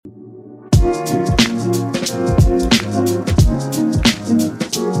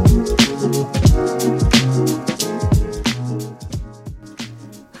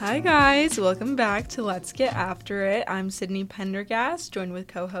Hi guys, welcome back to Let's Get After It. I'm Sydney Pendergast, joined with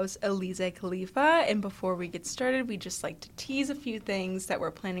co-host Alize Khalifa. And before we get started, we just like to tease a few things that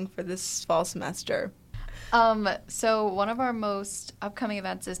we're planning for this fall semester. So one of our most upcoming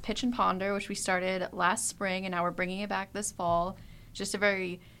events is Pitch and Ponder, which we started last spring, and now we're bringing it back this fall. Just a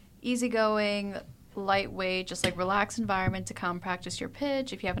very easygoing, lightweight, just like relaxed environment to come practice your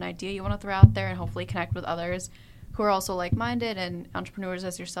pitch. If you have an idea you want to throw out there and hopefully connect with others who are also like-minded and entrepreneurs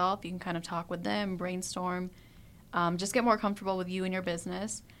as yourself, you can kind of talk with them, brainstorm, just get more comfortable with you and your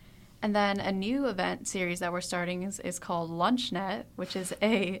business. And then a new event series that we're starting is called LunchNet, which is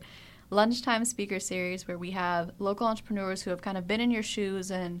a lunchtime speaker series where we have local entrepreneurs who have kind of been in your shoes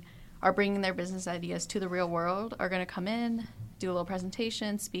and are bringing their business ideas to the real world, are going to come in, do a little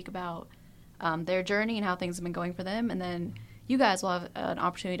presentation, speak about their journey and how things have been going for them, and then you guys will have an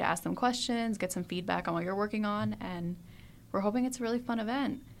opportunity to ask them questions, get some feedback on what you're working on, and we're hoping it's a really fun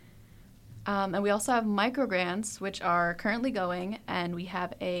event. And we also have microgrants, which are currently going, and we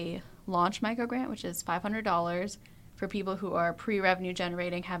have a launch microgrant, which is $500 for people who are pre-revenue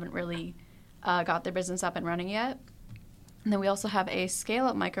generating, haven't really got their business up and running yet. And then we also have a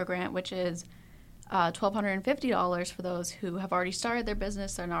scale-up microgrant, which is $1,250 for those who have already started their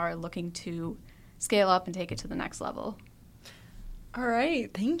business and are looking to scale up and take it to the next level. All right,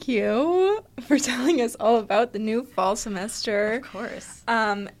 thank you for telling us all about the new fall semester. Of course.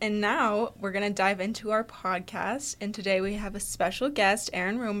 And now we're going to dive into our podcast. And today we have a special guest,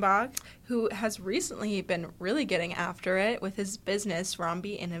 Aaron Romby, who has recently been really getting after it with his business,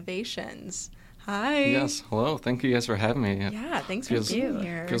 Romby Innovations. Hi. Yes, hello. Thank you guys for having me. Yeah, thanks for being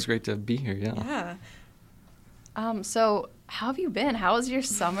here. Feels great to be here, yeah. Yeah. So how have you been? How was your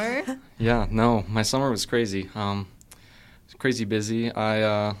summer? My summer was crazy. Crazy busy.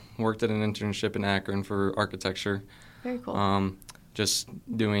 I worked at an internship in Akron for architecture. Very cool. Just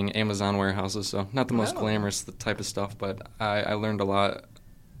doing Amazon warehouses, so not the most glamorous type of stuff, but I learned a lot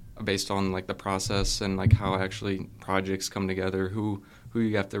based on like the process and like how actually projects come together, who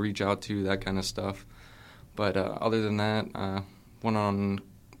you have to reach out to, that kind of stuff. But other than that, went on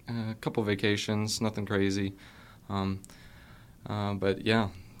a couple vacations, nothing crazy. But yeah,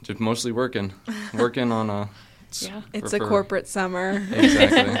 just mostly working on it's a corporate summer.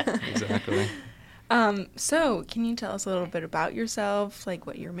 Exactly. So can you tell us a little bit about yourself, like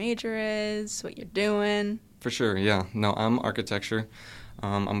what your major is, what you're doing? For sure, yeah. No, I'm architecture.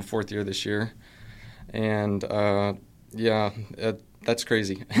 I'm a fourth year this year. And that's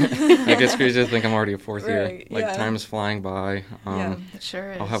crazy. Like, it's crazy to think I'm already a fourth year. Like, time is flying by. It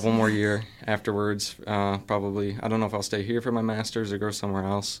sure is. I'll have one more year afterwards, probably. I don't know if I'll stay here for my master's or go somewhere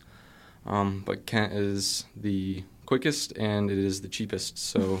else. But Kent is the quickest and it is the cheapest,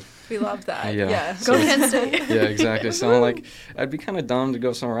 so we love that. Yeah. Go Kent State. Yeah, exactly. So I'm like, I'd be kind of dumb to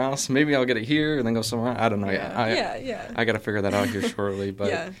go somewhere else. Maybe I'll get it here and then go somewhere else. I don't know yet. I got to figure that out here shortly.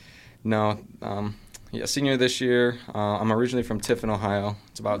 But senior this year. I'm originally from Tiffin, Ohio.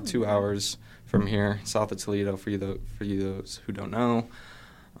 It's about 2 hours from here, south of Toledo, for you those who don't know.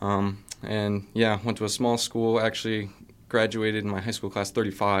 Went to a small school. Actually graduated in my high school class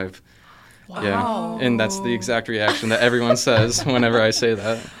 35. Wow. Yeah, and that's the exact reaction that everyone says whenever I say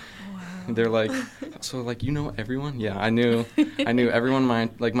that. Wow. They're like, so like, you know everyone? Yeah, I knew everyone. My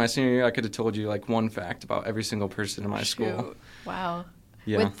senior year, I could have told you like one fact about every single person in my school. Wow.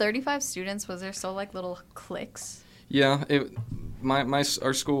 Yeah. With 35 students, was there still like little cliques? Yeah,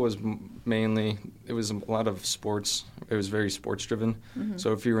 our school was it was a lot of sports. It was very sports driven. Mm-hmm.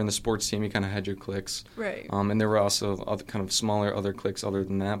 So if you were in the sports team, you kind of had your cliques. Right. And there were also other kind of smaller other cliques other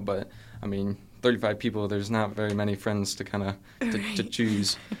than that. But I mean, 35 people, there's not very many friends to kind of to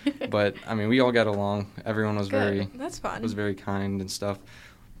choose. But I mean, we all got along. Everyone was That's fun. Was very kind and stuff.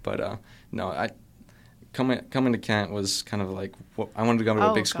 But coming to Kent was kind of like I wanted to go to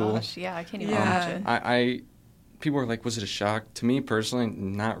a big school. Yeah, I can't even imagine. People were like, was it a shock? To me personally,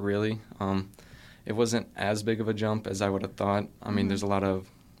 not really. It wasn't as big of a jump as I would have thought. I mean, there's a lot of,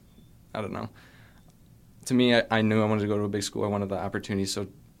 I don't know. To me, I knew I wanted to go to a big school. I wanted the opportunity, so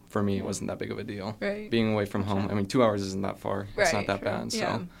for me, it wasn't that big of a deal. Right. Being away from home, I mean, 2 hours isn't that far. Right. It's not that bad.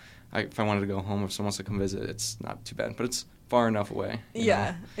 Yeah. So if I wanted to go home, if someone wants to come visit, it's not too bad. But it's far enough away.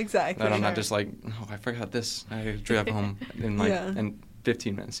 Yeah, exactly. That I'm not just like, oh, I forgot this. I drive home in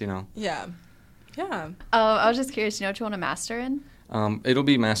 15 minutes, Yeah. Yeah. I was just curious, do you know what you want to master in? It'll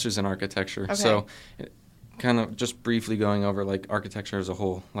be master's in architecture. Okay. So kind of just briefly going over like architecture as a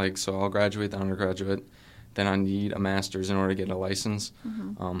whole. Like, so I'll graduate the undergraduate, then I need a master's in order to get a license.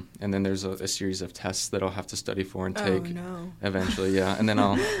 Mm-hmm. And then there's a series of tests that I'll have to study for and take eventually, And then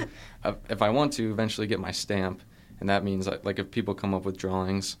I'll, if I want to, eventually get my stamp. And that means, like, if people come up with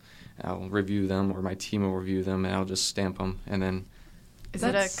drawings, I'll review them, or my team will review them, and I'll just stamp them. And then... Is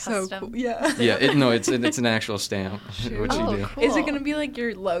it a custom? So cool. Yeah. Yeah, it's an actual stamp, which you do. Cool. Is it going to be like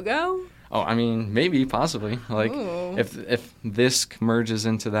your logo? Oh, I mean, maybe, possibly. Like, Ooh. if this merges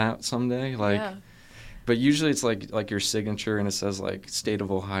into that someday, like... Yeah. But usually it's like your signature, and it says like State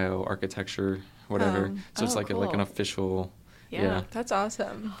of Ohio Architecture, whatever. So it's like cool. like an official. Yeah. That's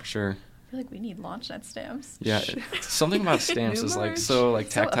awesome. For sure. I feel like we need LaunchNet stamps. Yeah, something about stamps is like so like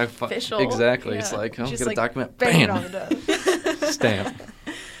tactile. Official. Exactly. Yeah. It's like, oh, Just get a document, bang it bam, on the door. stamp.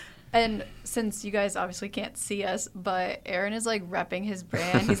 And since you guys obviously can't see us, but Aaron is like repping his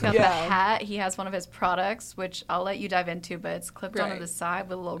brand. He's got Yeah. the hat. He has one of his products, which I'll let you dive into, but it's clipped onto Right. the side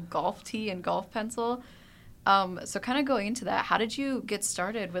with a little golf tee and golf pencil. So kind of going into that, how did you get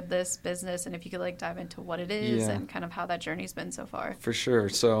started with this business? And if you could like dive into what it is and kind of how that journey's been so far. For sure.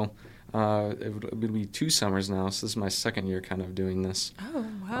 So it would be 2 summers now. So this is my second year kind of doing this. Oh,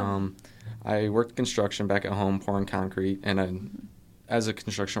 wow. I worked construction back at home, pouring concrete, and as a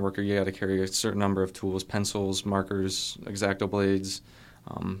construction worker, you got to carry a certain number of tools: pencils, markers, X-Acto blades,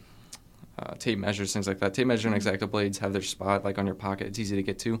 tape measures, things like that. Tape measure and X-Acto blades have their spot like on your pocket. It's easy to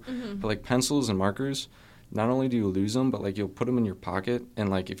get to. But like pencils and markers, not only do you lose them, but like you'll put them in your pocket, and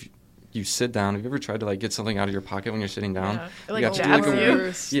like if you sit down, have you ever tried to like get something out of your pocket when you're sitting down? Yeah. You Like have to do jabs like a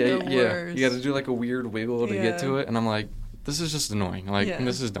you. weird, you got to do like a weird wiggle to get to Yeah. it, and I'm like, this is just annoying. Like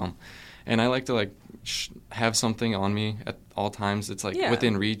this is dumb. And I like to like have something on me at all times. It's like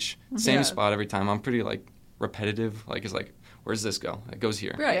within reach, same spot every time. I'm pretty like repetitive. Like it's like, where's this go? It goes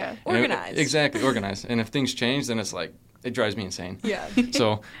here. Right. Yeah. Organized. Exactly, organized. And if things change, then it's like it drives me insane. Yeah.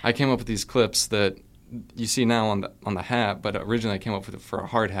 So I came up with these clips that you see now on the hat, but originally I came up with it for a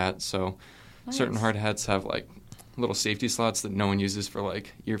hard hat. So certain hard hats have like little safety slots that no one uses for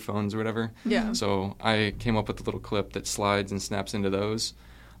like earphones or whatever. Yeah. So I came up with a little clip that slides and snaps into those,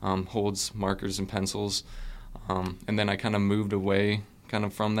 holds markers and pencils, and then I kind of moved away kind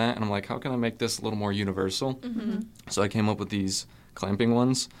of from that, and I'm like, how can I make this a little more universal? So I came up with these clamping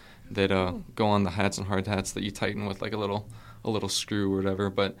ones that go on the hats and hard hats that you tighten with like a little screw or whatever.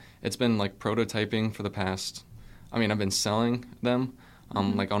 But it's been like prototyping for the past, I mean, I've been selling them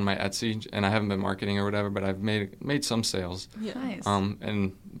like on my Etsy, and I haven't been marketing or whatever, but I've made some sales. Yeah.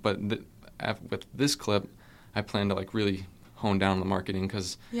 Nice. But with this clip, I plan to like really hone down on the marketing,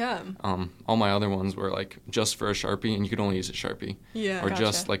 because all my other ones were like just for a Sharpie, and you could only use a Sharpie. Yeah. Or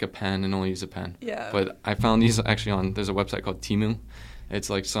just like a pen and only use a pen. Yeah. But I found these actually there's a website called Temu. It's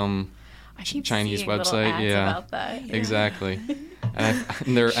like some I keep Chinese seeing little website. ads Yeah. about that. Yeah. Exactly. and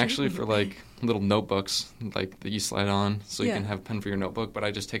they're actually for like little notebooks, like that you slide on, so you can have a pen for your notebook. But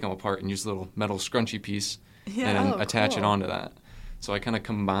I just take them apart and use a little metal scrunchy piece and then attach it onto that. So I kind of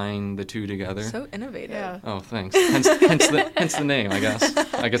combine the two together. So innovative. Yeah. Oh, thanks. Hence the name, I guess.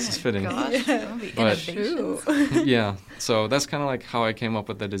 I guess it's fitting. Gosh, that would be But- innovations. Yeah. So that's kind of like how I came up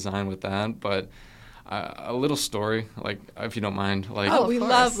with the design with that. But a little story, like if you don't mind, like. Oh, of we course.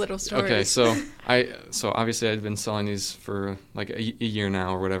 love little stories. Okay, so obviously I'd been selling these for like a year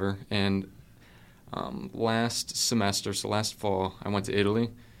now or whatever, and last semester, so last fall, I went to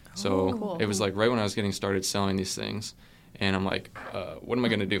Italy. So cool. it was like right when I was getting started selling these things, and I'm like, what am I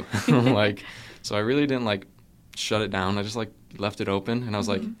gonna do? Like, so I really didn't like shut it down. I just like left it open, and I was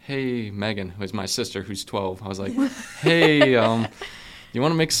like, hey, Megan, who's my sister, who's 12. I was like, hey, you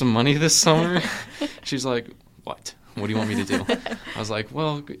want to make some money this summer? She's like, what? What do you want me to do? I was like,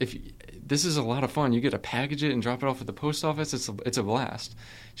 well, this is a lot of fun. You get to package it and drop it off at the post office. It's a blast.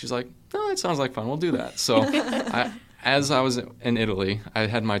 She's like, no, it sounds like fun. We'll do that. So as I was in Italy, I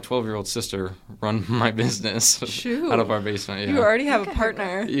had my 12-year-old sister run my business out of our basement. Yeah. You already have a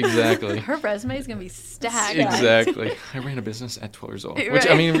partner. Exactly. Her resume is going to be stacked. Exactly. I ran a business at 12 years old, which Right.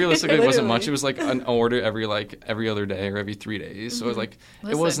 I mean, realistically, it wasn't Literally. much. It was like an order every other day or every 3 days. So it was like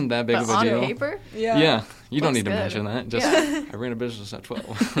Listen, it wasn't that big but of a on deal. paper, Yeah, you don't Looks need to good. mention that. Just Yeah. I ran a business at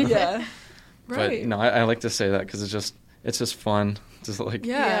 12. Yeah. Right. But no, I like to say that because it's just fun to like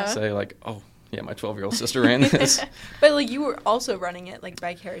Yeah. say like, oh yeah, my 12-year-old sister ran this. But like you were also running it like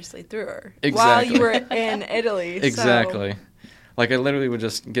vicariously through her while Exactly. you were in Italy. so- Exactly. Like I literally would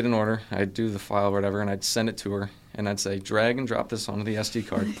just get an order, I'd do the file or whatever, and I'd send it to her, and I'd say, drag and drop this onto the SD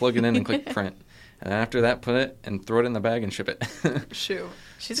card, plug it in, and click print. And after that, put it and throw it in the bag and ship it. Shoot.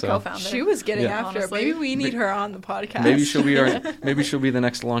 She's So- a co-founder. She was getting after it. Honestly. Maybe we need her on the podcast. Maybe she'll be the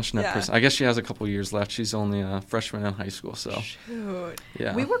next LaunchNet Yeah. person. I guess she has a couple years left. She's only a freshman in high school, so Shoot.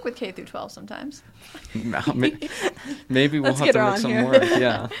 yeah. We work with K through 12 sometimes. Maybe we'll Let's have get to her make on some here. more.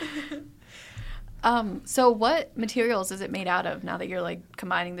 Yeah. So what materials is it made out of now that you're like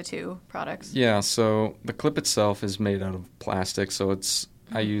combining the two products? Yeah, so the clip itself is made out of plastic, so it's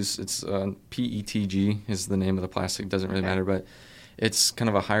PETG is the name of the plastic. Doesn't really Okay. matter, but it's kind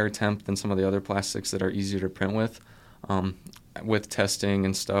of a higher temp than some of the other plastics that are easier to print with. With testing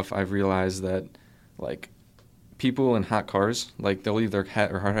and stuff, I've realized that like people in hot cars, like they'll leave their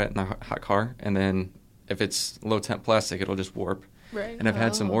hat or hard hat in a hot car, and then if it's low temp plastic, it'll just warp. Right. And I've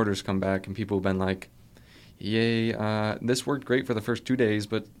had some Oh. orders come back, and people have been like, yay, this worked great for the first 2 days,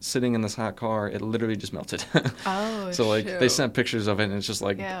 but sitting in this hot car, it literally just melted. Oh, So, like, they shoot. sent pictures of it, and it's just,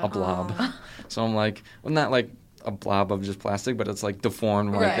 like, Yeah. a blob. Oh. So I'm like, well, not, like, a blob of just plastic, but it's, like,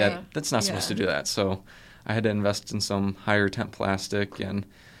 deformed. Like, Right. that's not supposed to Yeah. do that. So I had to invest in some higher temp plastic, and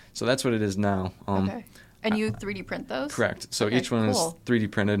so that's what it is now. Okay. And you 3D print those? Correct. So Okay, each one cool. is 3D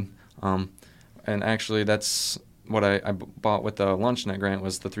printed. And actually, that's what I bought with the LaunchNet grant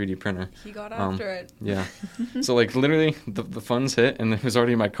was the 3D printer. He got after Um, it. Yeah. So, like, literally, the funds hit, and it was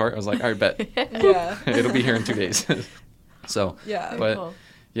already in my cart. I was like, all right, bet. Yeah. It'll be here in 2 days. So, Yeah. Very but, cool.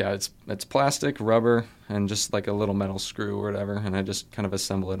 yeah, it's plastic, rubber, and just, like, a little metal screw or whatever, and I just kind of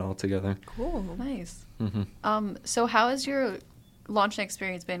assemble it all together. Cool. Nice. Hmm. So how has your launching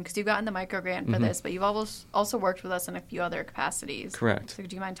experience been? Because you've gotten the micro grant for Mhm. this, but you've also worked with us in a few other capacities. Correct. So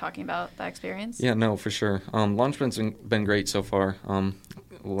do you mind talking about that experience? Yeah, no, for sure. Launchpad's been great so far.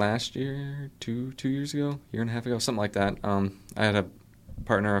 Last year, two years ago, year and a half ago, something like that. I had a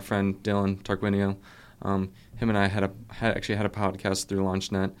partner, a friend, Dylan Tarquinio. Him and I actually had a podcast through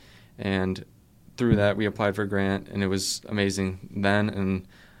LaunchNet, and through that we applied for a grant, and it was amazing then. And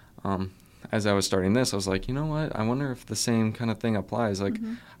as I was starting this, I was like, you know what? I wonder if the same kind of thing applies. Like,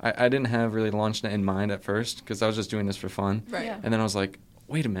 Mhm. I didn't have really LaunchNet in mind at first because I was just doing this for fun. Right. Yeah. And then I was like,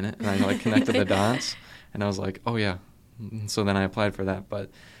 wait a minute. And I like connected the dots. And I was like, oh, yeah. And so then I applied for that. But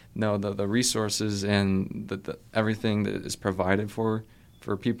no, the resources and the everything that is provided for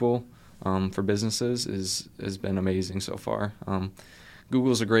people, for businesses, has been amazing so far.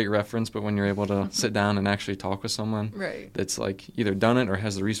 Google's a great reference, but when you're able to sit down and actually talk with someone Right. that's like either done it or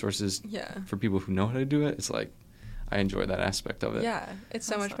has the resources Yeah. for people who know how to do it, it's like I enjoy that aspect of it. Yeah, it's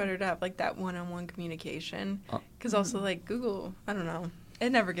so much Awesome. better to have like that one-on-one communication. Uh, Because also like Google, I don't know,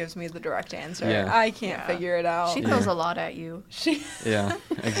 it never gives me the direct answer. Yeah. I can't Yeah. figure it out. She Yeah. throws a lot at you. She Yeah,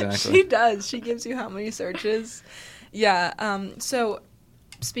 exactly. She does. She gives you how many searches. Yeah. So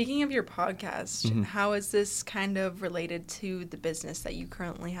speaking of your podcast, Mhm. how is this kind of related to the business that you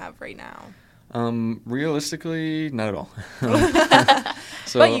currently have right now? Realistically, not at all.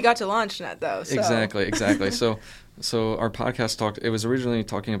 So- but you got to LaunchNet though. So. Exactly. So our podcast it was originally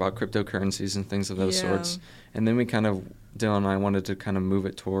talking about cryptocurrencies and things of those Yeah. sorts. And then Dylan and I wanted to kind of move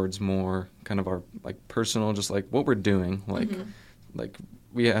it towards more kind of our like personal, just like what we're doing. Like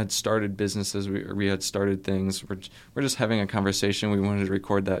we had started businesses, we had started things. We're just having a conversation. We wanted to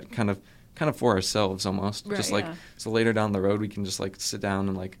record that kind of for ourselves almost. Right. Just like, Yeah. so later down the road we can just like sit down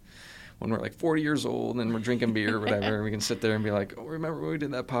and like, when we're like 40 years old and we're drinking beer or whatever, we can sit there and be like, oh, remember when we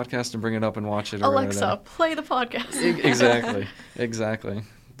did that podcast, and bring it up and watch it or Alexa, whatever. play the podcast. Exactly.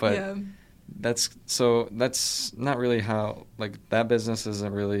 But yeah. that's not really how, like, that business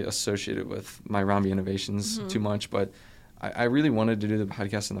isn't really associated with my Romby Innovations Mhm. too much, but I really wanted to do the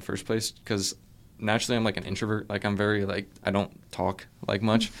podcast in the first place because naturally I'm like an introvert. Like, I'm very, like, I don't talk like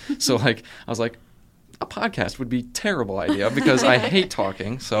much. So, like, I was like, a podcast would be a terrible idea because I hate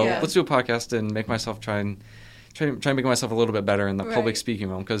talking. So Yeah. let's do a podcast and make myself try and make myself a little bit better in the public Right. speaking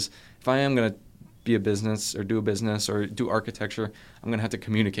realm. Because if I am going to be a business or do a business or do architecture, I'm going to have to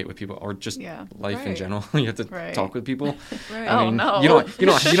communicate with people, or just Yeah. life in Right. general. You have to Right. talk with people. Right. Oh, I mean, no. you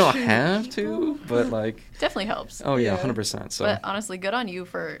don't have to, but like, Definitely helps. oh yeah, Yeah. 100%. So But honestly, good on you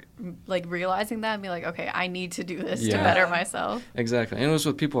for like realizing that and be like, okay, I need to do this to Yeah. better myself. exactly, and it was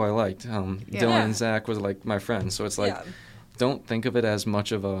with people I liked. Dylan Yeah. and Zach was like my friends, so it's like, Yeah. don't think of it as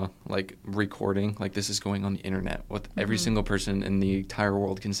much of a like recording, like this is going on the internet, what every single person in the entire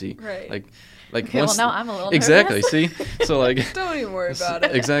world can see. Right. Like Okay, well once now I'm a little exactly. nervous. See, so like. Don't even worry about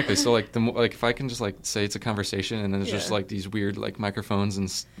it. Exactly. So like like if I can just like say it's a conversation and then there's just Yeah. like these weird like microphones and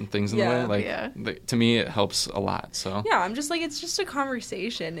things in Yeah. the way, like Yeah. to me it helps a lot. So Yeah, I'm just like, it's just a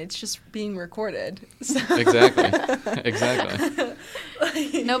conversation. It's just being recorded. So Exactly. Exactly.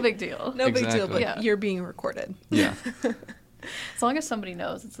 Like, No big deal. No big deal, Exactly. but Yeah. you're being recorded. Yeah. As long as somebody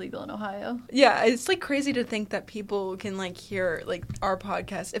knows it's legal in Ohio. Yeah, it's like crazy to think that people can like hear like our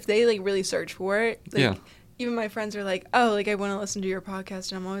podcast if they like really search for it. Like, Yeah. Even my friends are like, "Oh, like I want to listen to your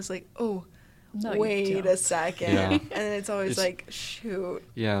podcast," and I'm always like, "Oh, No, you wait don't. a second." Yeah. And it's always It's- like, "Shoot,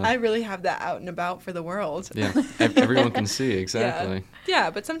 Yeah. I really have that out and about for the world." Yeah. Everyone can see, exactly. Yeah,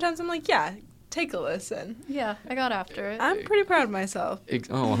 but sometimes I'm like, "Yeah, take a listen." Yeah, I got after it. I'm pretty proud of myself.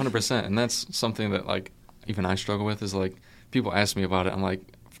 100%. And that's something that, like, even I struggle with is, like, people ask me about it. I'm like,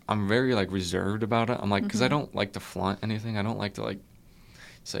 I'm very, like, reserved about it. I'm like, because I don't like to flaunt anything. I don't like to, like,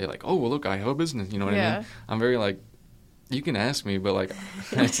 say, like, oh, well, look, I have a business. You know what I mean? I'm very, like, you can ask me, but, like,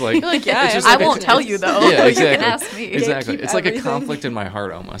 it's like... You're like, yeah, it's just I like won't tell you, though. Yeah, exactly. You can ask me. Exactly. Gatekeep It's like a everything. conflict in my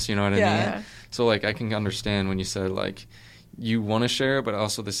heart almost, you know what I Yeah. mean? So, like, I can understand when you said, like, you want to share it, but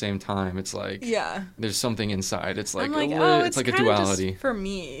also at the same time, it's like... Yeah. There's something inside. It's like, I'm like, it's like a kinda duality. just for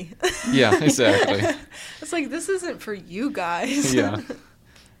me. Yeah, exactly. It's like, this isn't for you guys. Yeah.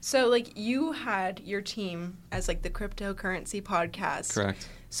 So, like, you had your team as, like, the cryptocurrency podcast. Correct.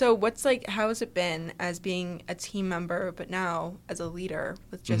 So, how has it been as being a team member, but now as a leader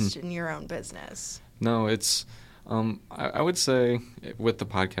with just in your own business? No, it's, I would say with the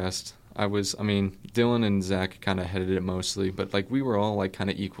podcast, Dylan and Zach kind of headed it mostly, but, like, we were all, like, kind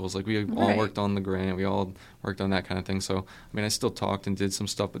of equals. Like, we all Right. worked on the grant. We all worked on that kind of thing. So, I mean, I still talked and did some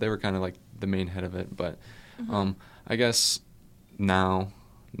stuff, but they were kind of, like, the main head of it. But I guess now,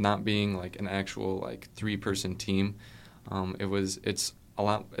 not being, like, an actual, like, 3-person team, it's a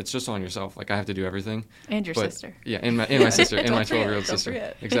lot. It's just on yourself. Like, I have to do everything. And your But- sister. Yeah, and my sister, and Don't my forget, 12-year-old don't sister.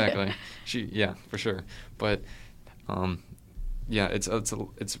 forget. Exactly. Yeah, for sure. But, yeah, it's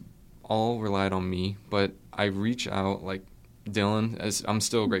all relied on me. But I reach out, like, Dylan, as I'm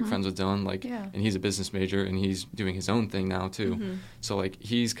still great friends with Dylan, like, Yeah. and he's a business major, and he's doing his own thing now too. So, like,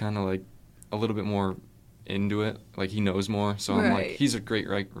 he's kind of like a little bit more into it. Like, he knows more. So I'm like, Right. he's a great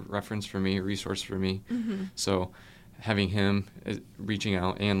reference for me, a resource for me. So having him reaching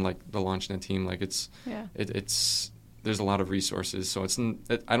out and, like, the LaunchNet team, like, it's there's a lot of resources. So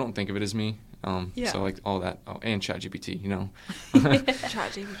I don't think of it as me. Yeah. So, like, all that. Oh, and ChatGPT, you know.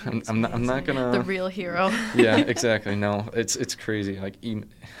 ChatGPT is I'm not amazing. gonna. The real hero. Yeah, exactly. No, it's crazy. Like,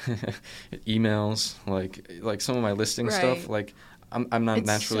 emails, like some of my listing stuff. Right. Like, I'm not It's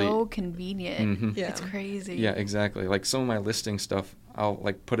naturally. so convenient. Mhm. Yeah. It's crazy. Yeah, exactly. Like, some of my listing stuff, I'll,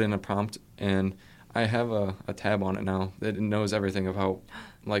 like, put in a prompt, and I have a tab on it now that knows everything about,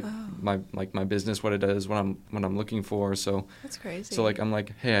 like, my business, what it does, what I'm looking for. So That's crazy. so, like, I'm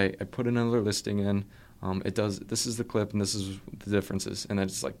like, hey, I put another listing in. It does. This is the clip, and this is the differences, and then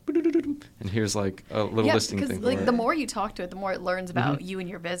it's like, and here's, like, a little listing because, thing. like, for the it. more you talk to it, the more it learns about you and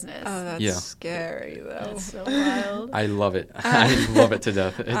your business. Oh, that's Yeah. scary, though. That's so wild. I love it. I love it to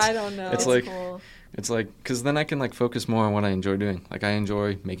death. I don't know. It's It's like cool. it's like because then I can, like, focus more on what I enjoy doing. Like, I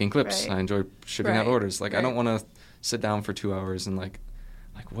enjoy making clips. Right. I enjoy shipping out Right. orders. Like, I don't Right. want to sit down for 2 hours and, like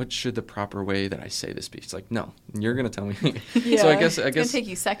what should the proper way that I say this be? It's like, no, you're gonna tell me. Yeah. So I guess It's gonna take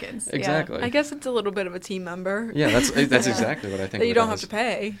you seconds. Yeah. exactly. I guess it's a little bit of a team member. Yeah, that's Yeah. exactly what I think. That you it don't have is. to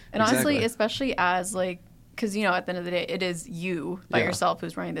pay. And honestly, Exactly. especially as, like, because, you know, at the end of the day, it is you by Yeah. yourself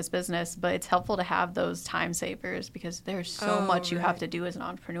who's running this business, but it's helpful to have those time savers because there's so Oh, much you have right. to do as an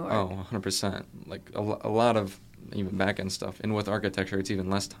entrepreneur. Oh, 100%. Like, a lot of even back-end stuff. And with architecture, it's even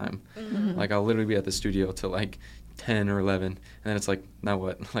less time. Mm-hmm. Like, I'll literally be at the studio till, like, 10 or 11. And then it's like, now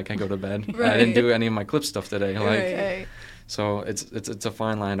what? Like, I go to bed. I Right. didn't do any of my clip stuff today. Like, Right. Okay. so it's a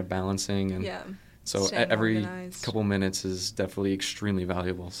fine line of balancing. And Yeah. so Staying every organized. couple minutes is definitely extremely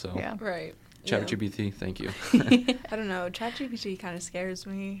valuable. So Yeah. Right. Yeah. ChatGPT, thank you. I don't know. ChatGPT kind of scares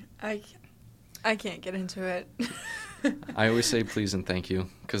me. I can't get into it. I always say please and thank you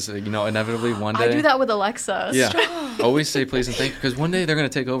because, you know, inevitably one day. I do that with Alexa. Yeah, always say please and thank you because one day they're gonna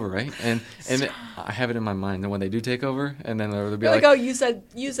take over, right? And I have it in my mind that when they do take over, and then they'll be You're like, like, oh, you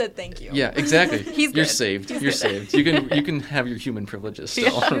said thank you. yeah, exactly. He's You're good. saved. He's You're good. saved. You can have your human privileges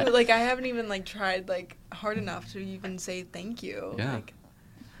still. Dude, like I haven't even like tried like hard enough to even say thank you. Yeah. Like,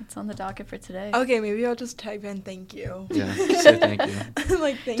 It's on the docket for today. okay, maybe I'll just type in thank you. Yeah, say thank you.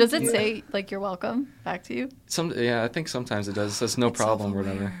 Like thank Does you. it say, like, you're welcome back to you? I think sometimes it does. It says no It's problem or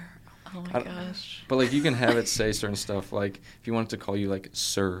whatever. self-aware. Oh I my don't- gosh. But, like, you can have it say certain stuff. Like, if you want it to call you, like,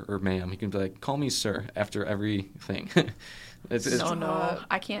 sir or ma'am, you can be like, call me sir after everything. it's No,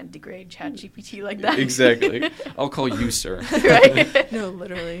 I can't degrade ChatGPT like that. Exactly. I'll call you sir. Right? No,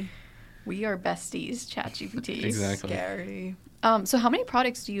 literally. We are besties, ChatGPT. Exactly. Scary. So how many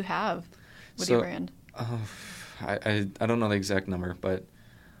products do you have with your brand? I don't know the exact number, but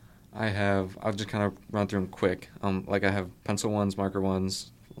I'll just kind of run through them quick. Like, I have pencil ones, marker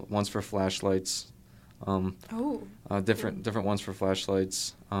ones for flashlights, Different ones for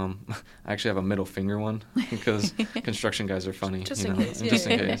flashlights. I actually have a middle finger one because construction guys are funny. Just in case. Just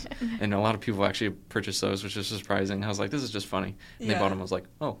in case. And a lot of people actually purchase those, which is surprising. I was like, this is just funny. And they bought them. I was like,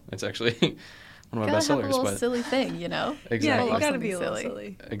 oh, it's actually one of my best sellers. Have a little silly thing, you know? Exactly. Yeah, you gotta be a little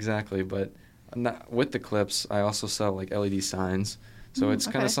silly. Exactly, but with the clips, I also sell like LED signs. So it's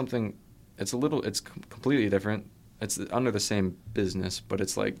kind of something. It's completely different. It's under the same business, but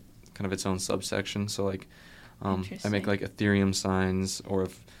it's like kind of its own subsection. So like, I make like Ethereum signs, or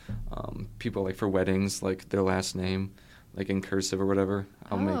if people like for weddings, like their last name, like in cursive or whatever,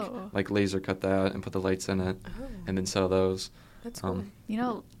 I'll make like laser cut that and put the lights in it, and then sell those. That's cool. You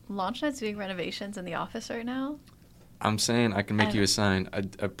know, LaunchNet's doing renovations in the office right now. I'm saying I can make you a sign,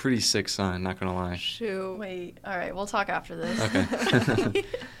 a pretty sick sign, not gonna lie. Shoot. Wait, all right, we'll talk after this. Okay.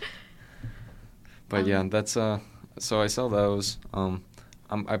 But yeah, that's so I sell those.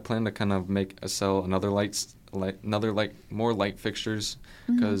 I plan to kind of sell more light fixtures,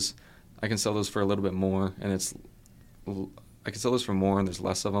 because I can sell those for a little bit more, and I can sell those for more, and there's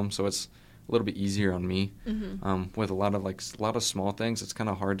less of them, so it's a little bit easier on me. With a lot of small things, it's kind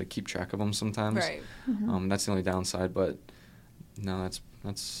of hard to keep track of them sometimes. Right. That's the only downside, but no,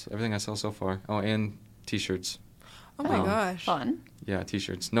 that's everything I sell so far. Oh, and T-shirts. Oh my gosh. Fun. Yeah,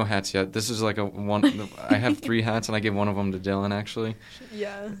 T-shirts. No hats yet. This is like I have 3 hats, and I gave one of them to Dylan, actually.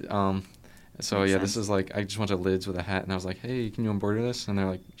 Yeah. So Makes yeah, sense. This is like, I just went to Lids with a hat, and I was like, hey, can you embroider this? And they're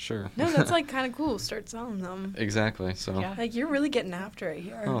like, sure. No, that's like kind of cool. Start selling them. Exactly. So. Yeah. Like, you're really getting after it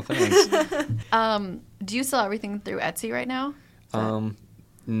here. Oh, thanks. Do you sell everything through Etsy right now?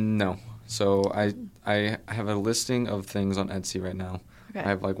 No. So I have a listing of things on Etsy right now. Okay. I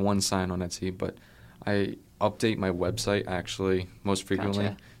have like one sign on Etsy, but I update my website actually most frequently.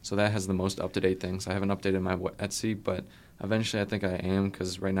 Gotcha. So that has the most up-to-date things. I haven't updated my Etsy, but eventually I think I am,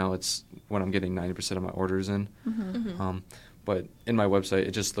 because right now it's when I'm getting 90% of my orders in. But in my website,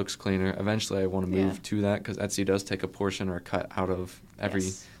 it just looks cleaner. Eventually I want to move to that, because Etsy does take a portion or a cut out of every.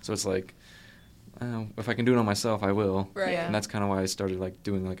 Yes. So it's like, if I can do it on myself, I will. Right. Yeah. And that's kind of why I started like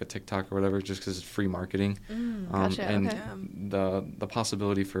doing like a TikTok or whatever, just because it's free marketing. Gotcha, And okay. the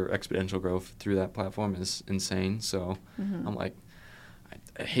possibility for exponential growth through that platform is insane. So I'm like,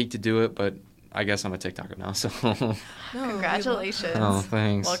 I hate to do it, but I guess I'm a TikToker now. So No, Congratulations. Oh,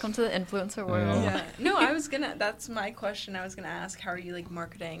 thanks. Welcome to the influencer world. Yeah. No, that's my question. I was gonna ask, how are you like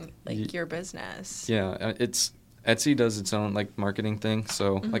marketing like your business? Yeah, Etsy does its own like marketing thing.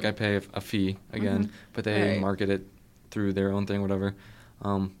 So like I pay a fee again, but they market it through their own thing, whatever.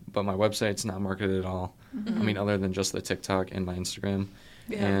 But my website's not marketed at all. I mean, other than just the TikTok and my Instagram.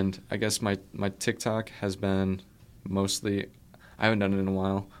 Yeah. And I guess my TikTok has been mostly, I haven't done it in a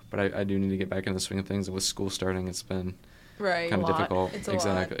while, but I do need to get back into the swing of things. And with school starting, it's been kind of difficult. It's a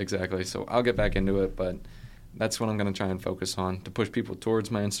lot. Exactly. So I'll get back into it, but that's what I'm going to try and focus on, to push people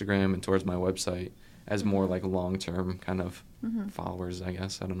towards my Instagram and towards my website as more like long-term kind of followers, I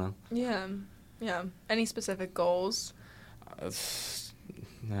guess. I don't know. Yeah. Yeah. Any specific goals?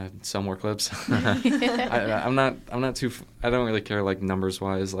 Sell more clips. I'm not too. I don't really care like numbers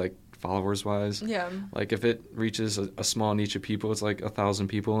wise, like followers wise. Yeah. Like if it reaches a small niche of people, it's like 1,000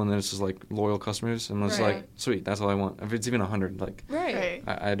 people, and then it's just like loyal customers, and it's like sweet. That's all I want. If it's even 100, like Right.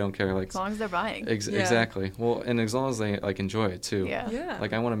 I don't care. Like As long as they're buying. Exactly. Well, and as long as they like enjoy it too. Yeah. Yeah.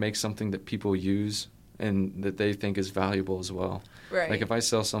 Like I want to make something that people use and that they think is valuable as well. Right. Like if I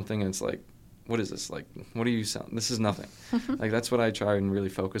sell something and it's like, what is this? Like, what are you selling? This is nothing. Like that's what I try and really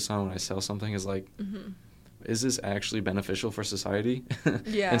focus on when I sell something, is like, is this actually beneficial for society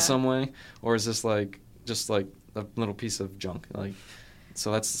Yeah. in some way? Or is this like just like a little piece of junk? Like,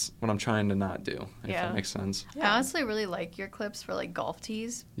 so that's what I'm trying to not do, if that makes sense. I honestly really like your clips for like golf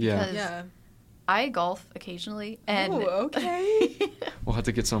tees. Yeah. Because Yeah. I golf occasionally, and okay. We'll have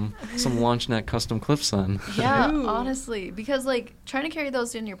to get some LaunchNet custom clips then. yeah, Ooh. honestly, because like trying to carry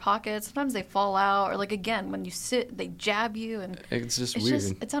those in your pocket, sometimes they fall out, or like again when you sit, they jab you, and It's just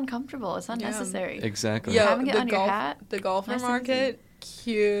weird. it's uncomfortable. It's unnecessary. Exactly. Yo, Having it on your hat, the golfer nice and market,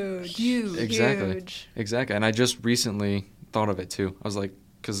 huge. Exactly. Huge. Exactly. And I just recently thought of it too. I was like,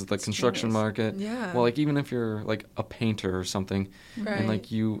 because the construction genius. market. Yeah. Well, like even if you're like a painter or something, Right. and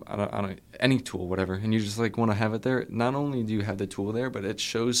like you, I don't, any tool, whatever, and you just like want to have it there. Not only do you have the tool there, but it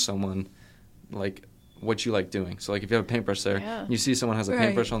shows someone like what you like doing. So like if you have a paintbrush there, you see someone has a Right.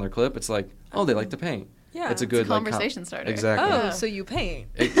 paintbrush on their clip, it's like, oh, they like to paint. Yeah. It's a good conversation like, starter. Exactly. Oh, Yeah. so you paint.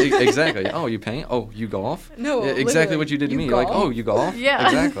 Exactly. Oh, you paint? Oh, you golf? No, Yeah, exactly literally, what you did to you me. Like, golf? oh, you golf? Yeah.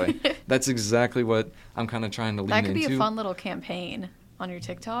 Exactly. That's exactly what I'm kind of trying to lean That could into. be a fun little campaign on your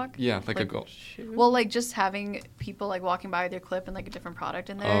TikTok? Yeah, like a goal. Shoot. Well, like just having people like walking by with your clip and like a different product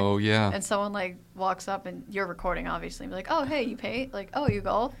in there. Oh, yeah. And someone like walks up and you're recording, obviously, and be like, oh, hey, you paint? Like, oh, you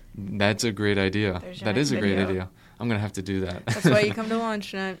golf? That's a great idea. There's your That next is a great video. idea. I'm going to have to do that. That's why you come to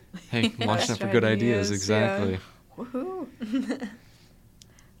LaunchNet. Hey, LaunchNet for good ideas. Exactly. Woohoo.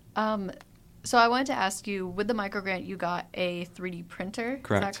 So I wanted to ask you, with the microgrant, you got a 3D printer.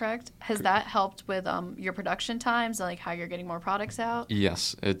 Correct. Is that correct? Has that helped with your production times and like how you're getting more products out?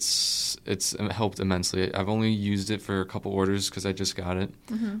 Yes, it's helped immensely. I've only used it for a couple orders because I just got it.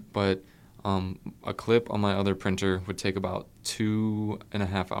 Mm-hmm. But a clip on my other printer would take about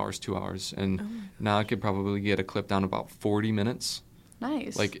 2.5 hours, 2 hours. And now I could probably get a clip down about 40 minutes.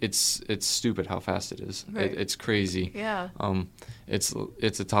 Nice. Like, it's stupid how fast it is. Right. It's crazy. Yeah. It's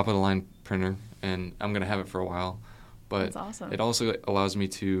a top-of-the-line printer, and I'm going to have it for a while. But That's awesome. it also allows me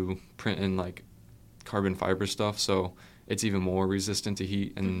to print in, like, carbon fiber stuff, so it's even more resistant to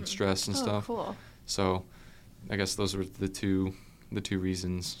heat and stress and stuff. Cool. So I guess those were the two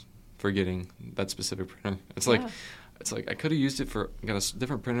reasons for getting that specific printer. It's like I could have used it for got a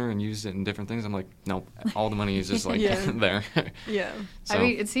different printer and used it in different things. I'm like, nope, all the money is just like there. Yeah. So, I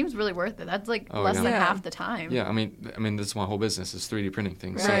mean, it seems really worth it. That's like less than half the time. yeah, I mean that's my whole business is 3D printing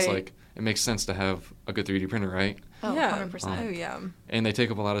things. So it's Right. like it makes sense to have a good 3D printer, right? Oh, yeah. 100%. Oh, yeah. And they take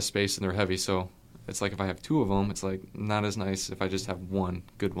up a lot of space and they're heavy, so it's like if I have two of them, it's like not as nice if I just have one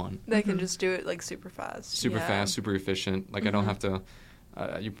good one. They can just do it like super fast. Super Yeah. fast, super efficient. Like I don't have to.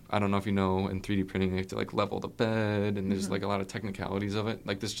 I don't know if you know, in 3D printing, you have to like level the bed, and there's like a lot of technicalities of it.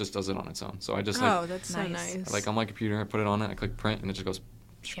 Like this just does it on its own. So I just Oh, that's so Nice. nice. like on my computer, I put it on it, I click print, and it just goes.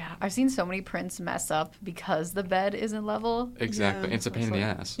 Yeah, I've seen so many prints mess up because the bed isn't level. Exactly. Yeah. It's a pain in the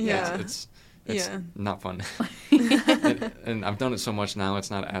ass. Yeah. It's Yeah. not fun. and I've done it so much now, it's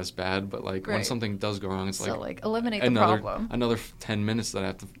not as bad. But like when Right. something does go wrong, it's So like eliminate the another problem. 10 minutes that I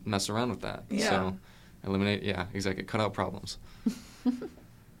have to mess around with that. Yeah. So eliminate. Yeah, exactly. Cut out problems.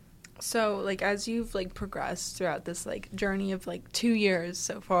 So, like, as you've, like, progressed throughout this, like, journey of, like, 2 years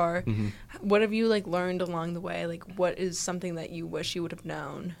so far, Hmm. what have you, like, learned along the way? Like, what is something that you wish you would have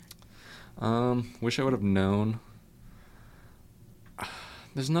known? Wish I would have known.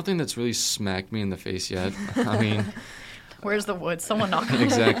 There's nothing that's really smacked me in the face yet. I mean, Where's the wood? Someone knock on it.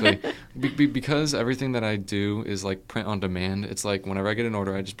 exactly. Because everything that I do is like print on demand. It's like whenever I get an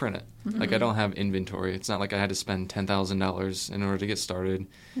order, I just print it. Like I don't have inventory. It's not like I had to spend $10,000 in order to get started,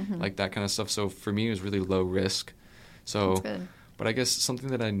 like that kind of stuff. So for me, it was really low risk. So, That's good. but I guess something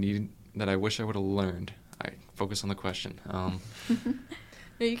that I wish I would have learned. I focus on the question. No,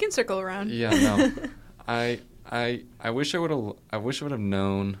 you can circle around. Yeah, no. I wish I would have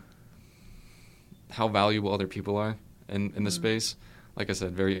known how valuable other people are in the space. Like I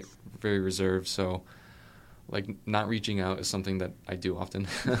said, very, very reserved. So, like, not reaching out is something that I do often.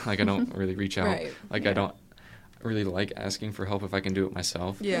 Like, I don't really reach out. Right. Like, I don't really like asking for help if I can do it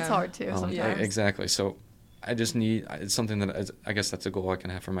myself. Yeah. It's hard too sometimes. Yeah. Exactly. So, I just need, it's something that I guess that's a goal I can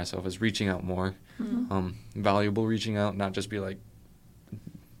have for myself, is reaching out more. Valuable reaching out, not just be like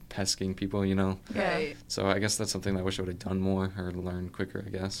pesking people, you know. Yeah. Right. So I guess that's something I wish I would have done more or learned quicker, I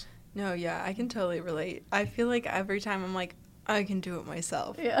guess. No, yeah, I can totally relate. I feel like every time I'm like, I can do it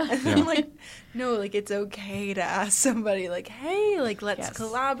myself. Yeah. And Yeah. I'm like, no, like, it's okay to ask somebody, like, hey, like, let's Yes.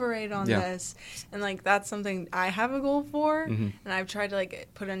 collaborate on Yeah. this. And, like, that's something I have a goal for. Mhm. And I've tried to, like,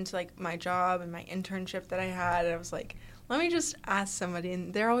 put into, like, my job and my internship that I had. And I was like, let me just ask somebody.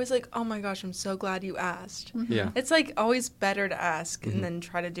 And they're always like, oh, my gosh, I'm so glad you asked. Yeah. It's, like, always better to ask Mhm. and then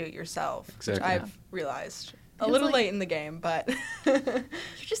try to do it yourself, Exactly. which I've realized. A Feels little like- late in the game, but You're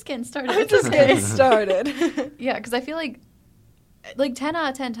just getting started. I'm It's just okay. getting started. Yeah, because I feel like 10 out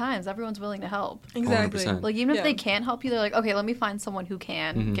of 10 times, everyone's willing to help. Exactly. 100%. Like, even if Yeah. they can't help you, they're like, okay, let me find someone who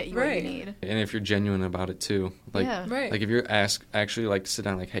can Mhm. get you what Right. you need. And if you're genuine about it too, like, Yeah. Right. like if you're actually like sit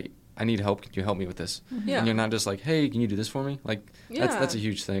down like, hey, I need help. Can you help me with this? Yeah. And you're not just like, hey, can you do this for me? Like, that's a Yeah.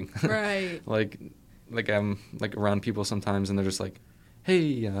 huge thing. Right. like I'm like around people sometimes and they're just like,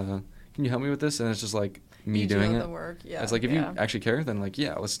 hey, can you help me with this? And it's just like me You do doing all it. the work, yeah. It's like if Yeah. you actually care, then like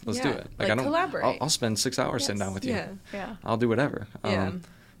yeah, let's do Yeah. it. Like, I don't collaborate. I'll spend 6 hours sitting Yes. down with you. Yeah. Yeah. I'll do whatever. Yeah.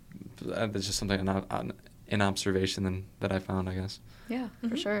 That's just something an observation that I found, I guess. Yeah, for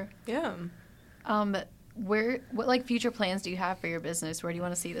Mhm. sure. Yeah. What like future plans do you have for your business? Where do you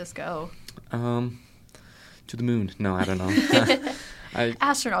want to see this go? To the moon. No, I don't know.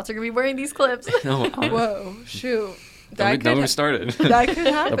 Astronauts are gonna be wearing these clips. No, Whoa, shoot. don't get me started. that could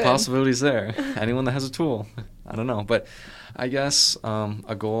happen. The possibility's there. Anyone that has a tool. I don't know. But I guess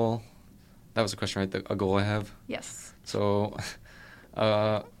a goal, that was a question, right? A goal I have. Yes. So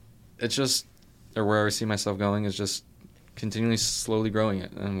it's just, or where I see myself going is just continually slowly growing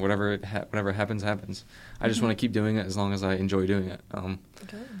it, and whatever happens. I just want to keep doing it as long as I enjoy doing it.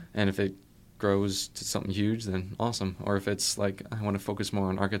 And if it grows to something huge, then awesome. Or if it's like I want to focus more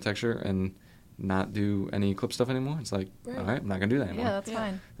on architecture and not do any clip stuff anymore, it's like, all right, I'm not gonna do that anymore. Yeah, that's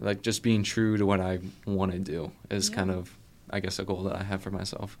fine. Like just being true to what I want to do is kind of, I guess, a goal that I have for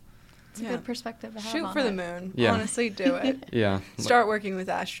myself. It's a good perspective to have. Shoot on for it. the moon. Yeah. Honestly, do it. Yeah. Start working with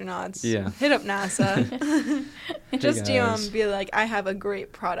astronauts. Yeah. Hit up NASA. Just guys. be like, I have a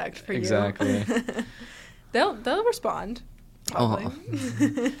great product for Exactly. you. They'll respond. Probably.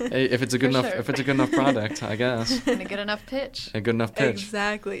 Hey, if it's a good For enough sure. if it's a good enough product, I guess. And a good enough pitch. A good enough pitch.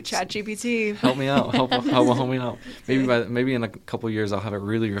 Exactly. ChatGPT. Help me out. Help me out. Maybe in a couple of years I'll have it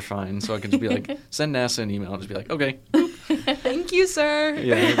really refined, so I can just be like, send NASA an email, and just be like, okay. Thank you, sir.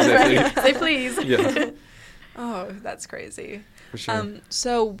 Yeah, exactly. Say please. Yeah, Oh, that's crazy. for sure.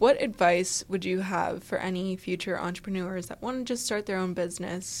 So what advice would you have for any future entrepreneurs that want to just start their own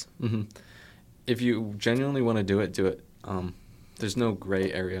business? Hmm. If you genuinely want to do it, do it. There's no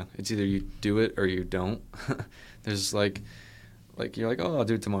gray area. It's either you do it or you don't. There's like you're like, oh, I'll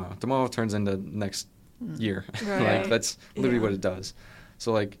do it tomorrow. Tomorrow turns into next year. Right. Like that's literally Yeah. what it does.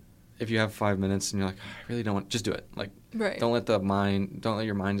 So like if you have 5 minutes and you're like, I really don't want, just do it. Like Right. don't let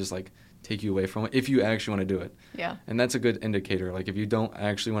your mind just like take you away from it if you actually want to do it. Yeah. And that's a good indicator. Like if you don't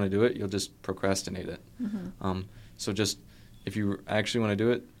actually want to do it, you'll just procrastinate it. Mm-hmm. So just if you actually want to do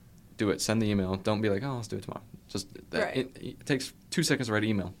it, do it. Send the email. Don't be like, oh, let's do it tomorrow. Just Right. it takes 2 seconds to write an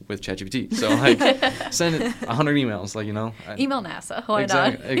email with ChatGPT. So like send 100 emails. Like Email NASA. Why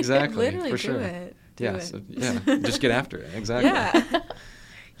not? Exactly. Literally for do sure. it. Do Yeah. it. So, yeah. Just get after it. Exactly. Yeah.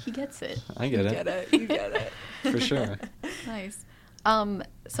 He gets it. I get it. You get it. For sure. Nice.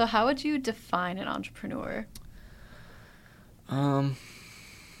 So how would you define an entrepreneur?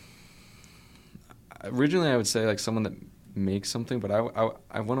 Originally, I would say like someone that makes something, but I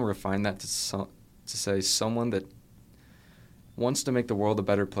want to refine that to say someone that wants to make the world a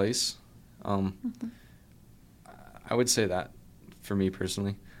better place. I would say that for me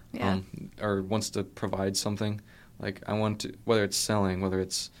personally. Yeah. Or wants to provide something. Like I want to, whether it's selling, whether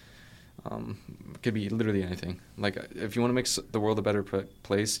it's it could be literally anything. Like if you want to make the world a better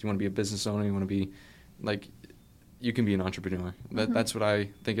place, you want to be a business owner, you want to be like, you can be an entrepreneur. That's what I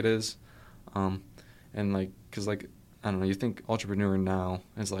think it is. And like, cause like, I don't know, you think entrepreneur now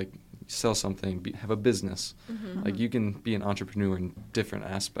is like sell something, have a business. Mm-hmm. Like you can be an entrepreneur in different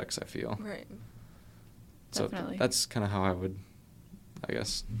aspects, I feel. Right. So Definitely. that's kind of how I would, I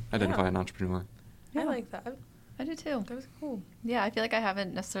guess, identify an entrepreneur. I like that. I do too. That was cool. Yeah, I feel like I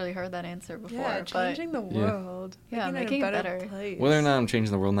haven't necessarily heard that answer before. Yeah, but changing the world. Yeah, making it a better better. place. Whether or not I'm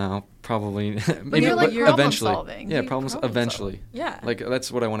changing the world now, probably. But you're like problem eventually. solving. Yeah, You problems problem eventually. solve. Yeah. Like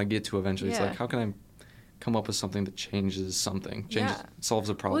that's what I want to get to eventually. It's Yeah. like how can I come up with something that changes something, Yeah. solves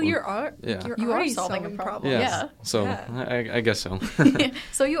a problem. Well, Yeah. you're You are already solving a solving problem. problems. Yeah. So Yeah. I guess so.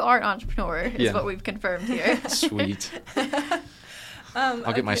 So you are an entrepreneur, is Yeah. what we've confirmed here. Sweet.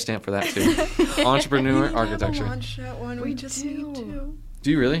 I'll get my stamp for that too. Entrepreneur, We architecture. Have launched that one. We just need to. Do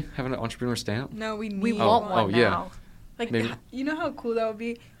you really have an entrepreneur stamp? No, we need We Oh, want oh, one yeah. now. Like, Maybe. you know how cool that would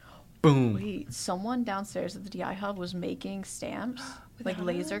be? Boom. Wait, someone downstairs at the DI Hub was making stamps, like Without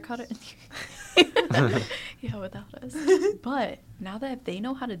laser us? cutter. Yeah, without us. But now that they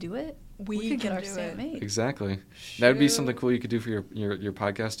know how to do it, we could get can our do stamp it. made. Exactly. That would be Shoot. something cool you could do for your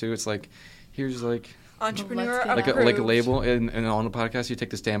podcast too. It's like, here's like Entrepreneur Let's get like a approved. label, and on the podcast you take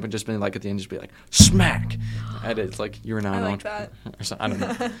the stamp and just be like at the end just be like smack. And it's like you're now I an like entrepreneur. that. Or I don't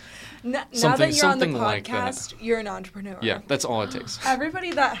know. Now Something- that you're on the something like that. podcast, you're an entrepreneur. Yeah, that's all it takes.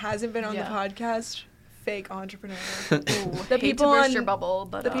 Everybody that hasn't been on Yeah. the podcast, fake entrepreneur. Ooh, The hate people to burst on- your bubble,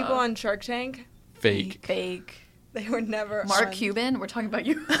 but The people on Shark Tank, Fake. fake. they were never Mark on. Cuban, we're talking about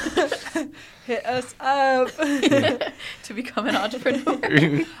you. Hit us up. To become an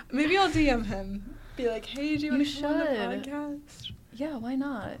entrepreneur. Maybe I'll DM him. Be like, hey, do you want You to come on the should. podcast? Yeah, why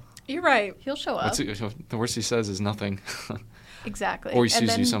not? You're right. He'll show up. The worst he says is nothing. Exactly. Or he And sues you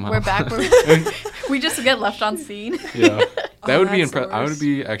then somehow. We're back. We just get left on scene. Yeah. That Oh, would be that's the impressive. I would worst.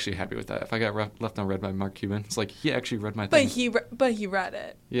 be actually happy with that if I got left unread by Mark Cuban. It's like he actually read my But thing. he read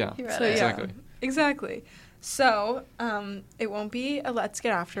it. Yeah. He read So it. yeah, Exactly. exactly. So it won't be a Let's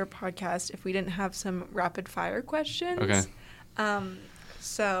Get After podcast if we didn't have some rapid fire questions. Okay.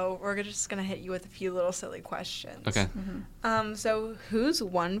 So we're just gonna hit you with a few little silly questions. Okay. Mhm. So who's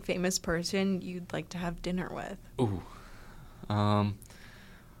one famous person you'd like to have dinner with? Ooh.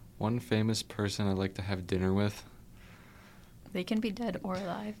 One famous person I'd like to have dinner with. They can be dead or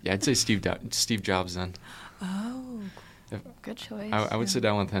alive. Yeah, I'd say Steve Jobs then. Oh. Good choice. I would sit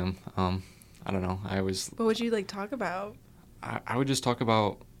down with him. I don't know. What would you like talk about? I would just talk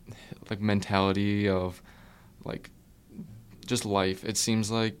about like mentality of like just life. It seems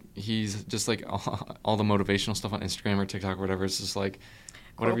like he's just like all the motivational stuff on Instagram or TikTok or whatever. It's just like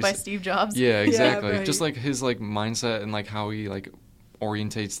whatever. Quote by Steve Jobs. Yeah, exactly. Yeah, right. Just like his like mindset and like how he like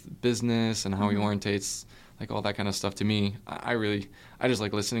orientates the business and how he orientates like all that kind of stuff. To me, I just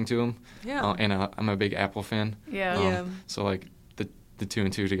like listening to him. Yeah. And I'm a big Apple fan. Yeah. So like the two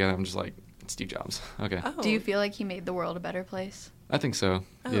and two together, I'm just like Steve Jobs. Okay. Oh. Do you feel like he made the world a better place? I think so.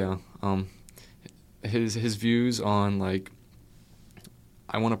 Oh. Yeah. His views on like,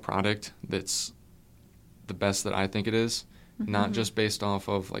 I want a product that's the best that I think it is, not just based off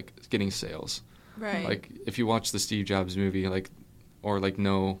of like getting sales. Right. Like if you watch the Steve Jobs movie, like, or like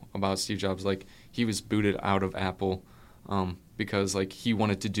know about Steve Jobs, like he was booted out of Apple because like he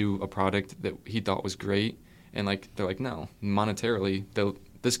wanted to do a product that he thought was great, and like they're like, no, monetarily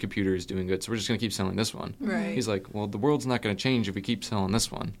this computer is doing good, so we're just going to keep selling this one. Right. He's like, well, the world's not going to change if we keep selling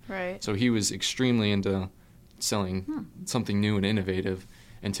this one. Right. So he was extremely into selling something new and innovative,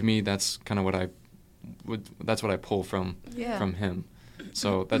 and to me, that's kind of what I pull from him.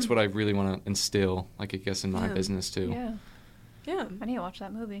 So that's what I really want to instill, like I guess, in my business too. Yeah. Yeah. I need to watch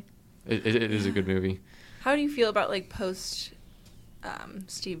that movie. It is a good movie. How do you feel about like post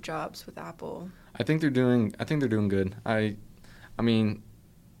Steve Jobs with Apple? I think they're doing good. I mean,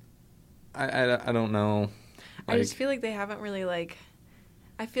 I don't know. I just feel like they haven't really like.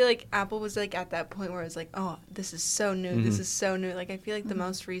 I feel like Apple was like at that point where it's like, oh, this is so new. This is so new. Like I feel like the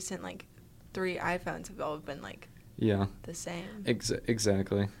most recent like 3 iPhones have all been like the same.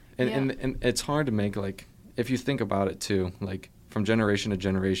 Exactly. And it's hard to make like, if you think about it too, like from generation to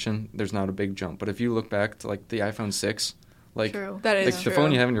generation, there's not a big jump. But if you look back to like the iPhone 6, like True. That is like true. the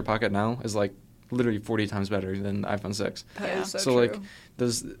phone you have in your pocket now is like literally 40 times better than the iPhone 6. That is so So true. like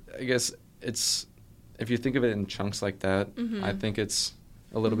I guess it's, if you think of it in chunks like that, I think it's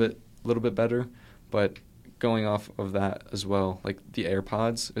a little bit better. But going off of that as well, like the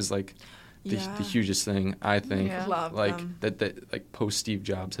AirPods is like the hugest thing I think. Yeah. Love like them. that like post Steve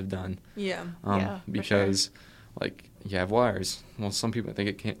Jobs have done. Yeah. For Because like you have wires. Well, some people think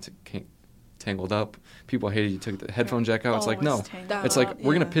it can't tangled up. People hated you took the headphone jack out. It's like, no. It's like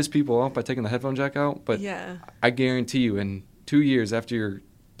we're gonna piss people off by taking the headphone jack out, but I guarantee you in 2 years after you're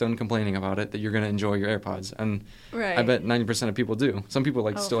done complaining about it that you're gonna enjoy your AirPods, and I bet 90% of people do. Some people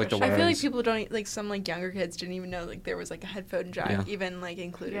still like the wires. I feel like people don't like some like younger kids didn't even know like there was like a headphone jack even like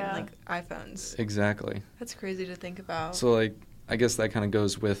included in like iPhones. Exactly. That's crazy to think about. So like I guess that kind of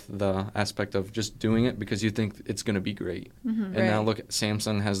goes with the aspect of just doing it because you think it's gonna be great. And now look,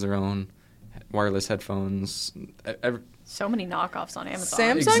 Samsung has their own wireless headphones. So many knockoffs on Amazon.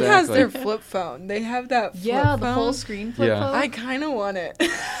 Samsung has their flip phone. They have that flip phone. the full screen flip phone. I kind of want it.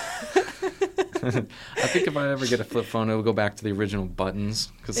 I think if I ever get a flip phone, it will go back to the original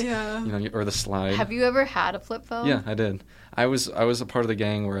buttons, cause, or the slide. Have you ever had a flip phone? Yeah, I did. I was a part of the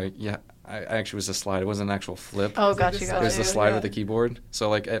gang where I actually was a slide. It wasn't an actual flip. Oh, gotcha. It was the slide with the keyboard. So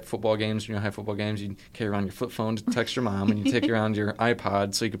like at football games, high football games, you'd carry around your flip phone to text your mom, and you take around your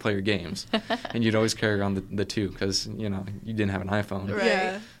iPod so you could play your games. And you'd always carry around the two because you didn't have an iPhone. Right.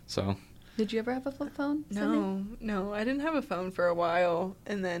 Yeah. So. Did you ever have a flip phone? No, I didn't have a phone for a while,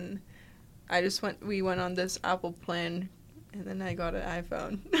 and then we went on this Apple plan, and then I got an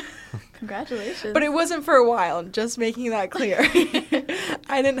iPhone. Congratulations. But it wasn't for a while, just making that clear.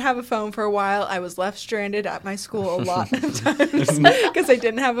 I didn't have a phone for a while. I was left stranded at my school a lot of times because I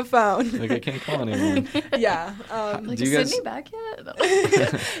didn't have a phone. Like I can't call anyone. Yeah. Is Sydney back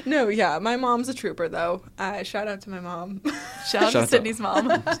yet? No, yeah. My mom's a trooper, though. Shout out to my mom. Shout out to Sydney's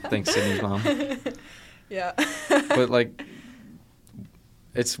mom. Thanks, Sydney's mom. Yeah. But like,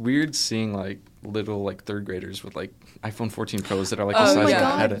 it's weird seeing like little like third graders with like iPhone 14 Pros that are like the size of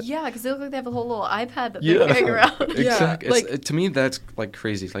a head. Yeah, because they look like they have a whole little iPad that they're carrying around. Exactly. To me, that's like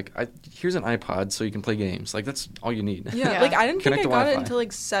crazy. Like, here's an iPod so you can play games. Like, that's all you need. Yeah. Like I didn't think I got it until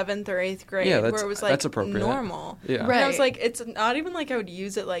like 7th or 8th grade, where it was like that's appropriate. Normal. Yeah. Right. And I was like, it's not even like I would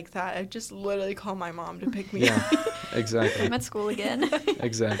use it like that. I just literally call my mom to pick me up. Exactly. I'm at school again.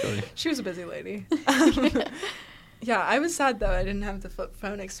 Exactly. She was a busy lady. Yeah, I was sad though I didn't have the flip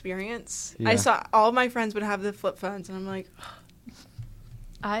phone experience. Yeah. I saw all my friends would have the flip phones, and I'm like,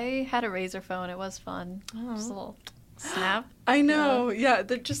 I had a Razor phone. It was fun. Just a little snap. I know. Yeah,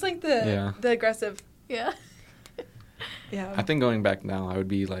 they're just like the aggressive. Yeah. Yeah. I think going back now, I would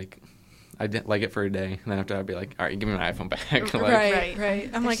be like, I didn't like it for a day, and then after I'd be like, all right, give me my iPhone back. Like, Right.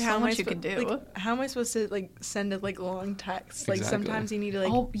 I'm There's like, how so am I much you can do. Like, how am I supposed to like send it like long text? Like Exactly. sometimes you need to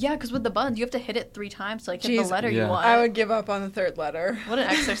like. Oh, yeah, because with the buttons, you have to hit it 3 times to like hit Jeez. the letter Yeah. you want. I would give up on the third letter. What an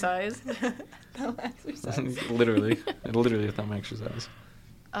exercise. No exercise. literally a thumb exercise.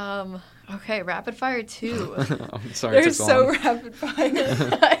 Okay, rapid fire 2. I'm sorry. it They're took so so long. rapid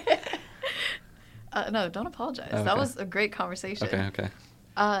fire. No, don't apologize. Okay. That was a great conversation. Okay.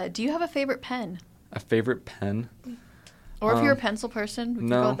 Do you have a favorite pen? A favorite pen? Or if you're a pencil person, we can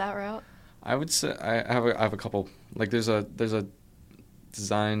no. go that route. I would say I have a couple. Like there's a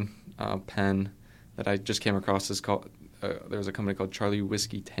design pen that I just came across. It's called there's a company called Charlie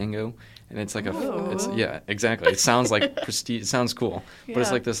Whiskey Tango, and it's like it's Ooh. yeah, exactly. It sounds like prestige. It sounds cool, but it's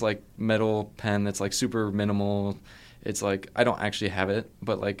Yeah. like this like metal pen that's like super minimal. It's like I don't actually have it,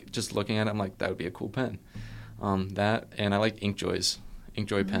 but like just looking at it, I'm like that would be a cool pen. That and I like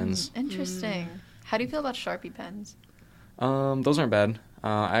Inkjoy pens. Interesting. How do you feel about Sharpie pens? Those aren't bad.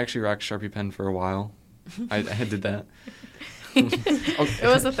 I actually rocked Sharpie pen for a while. I did that. It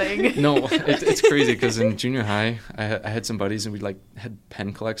was a thing. No, it's crazy because in junior high, I had some buddies and we like had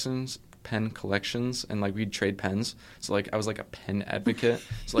pen collections, and like we'd trade pens. So like I was like a pen advocate.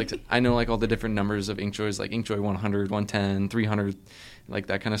 So like I know like all the different numbers of Inkjoys, like Inkjoy 100, 110, 300, like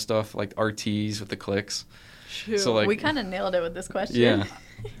that kind of stuff, like RTs with the clicks. Shoot. So like We kind of nailed it with this question. yeah,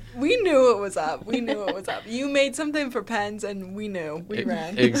 We knew it was up. You made something for pens, and we knew. We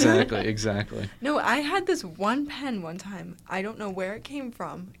ran. exactly. No, I had this one pen one time. I don't know where it came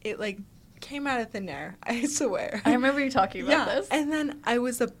from. It like came out of thin air. I swear. I remember you talking about this. And then I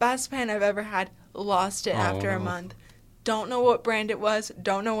was the best pen I've ever had. Lost it after a Oh. month. Don't know what brand it was.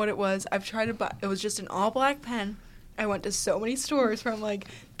 Don't know what it was. I've tried to buy. It was just an all black pen. I went to so many stores where I'm like,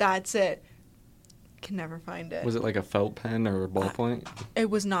 that's it. Can never find it. Was it like a felt pen or a ballpoint? It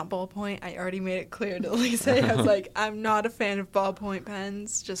was not ballpoint. I already made it clear to Lisa. I was like, I'm not a fan of ballpoint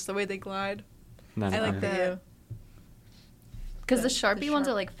pens, just the way they glide. Not I like mine. the Because the the Sharpie ones sharp-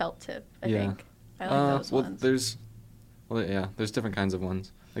 are like felt tip, I Yeah. think. I like those well, ones. there's different kinds of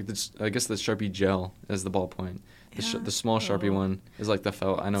ones. Like I guess the Sharpie gel is the ballpoint. Yeah. The small Sharpie Oh. one is like the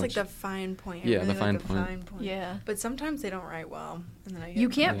felt. I know. It's like the fine point. I Yeah, really the like fine the point. fine point. Yeah. But sometimes they don't write well, and then I get You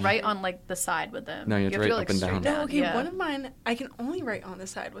can't Yeah. write on like the side with them. No, you have to write go, up like, and straight down. No, okay. Yeah. One of mine, I can only write on the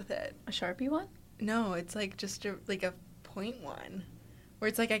side with it. A Sharpie one? No, it's like just like a point one, where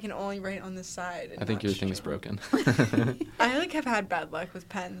it's like I can only write on the side. And I think not your thing is straight. broken. I like have had bad luck with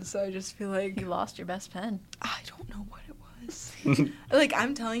pens, so I just feel like You lost your best pen. I don't know what it was. Like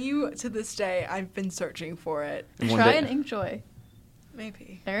I'm telling you, to this day, I've been searching for it. And one Try day- an Inkjoy.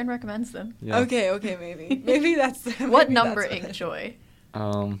 Maybe. Aaron recommends them. Yeah. Okay, maybe that's the, What maybe number that's what it- Inkjoy?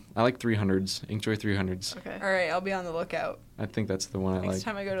 I like 300s, Inkjoy 300s. Okay. All right, I'll be on the lookout I think that's the one I next like.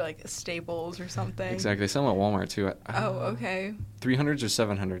 time I go to like Staples or something. Exactly. They sell them at Walmart too. Oh, okay. 300s or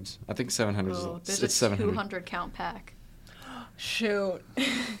 700s? I think 700s. Oh, It's there's a 700. 200 count pack. Shoot.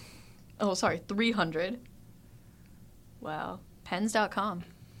 Oh, sorry, 300. Wow. Pens.com.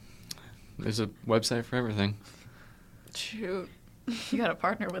 There's a website for everything. Shoot. You got to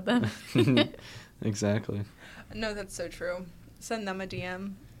partner with them. Exactly. No, that's so true. Send them a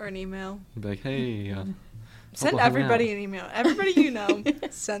DM or an email. You'd be like, hey. Send we'll hang everybody out. an email. Everybody you know,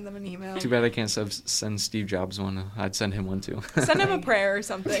 send them an email. Too bad I can't send Steve Jobs one. I'd send him one too. Send him a prayer or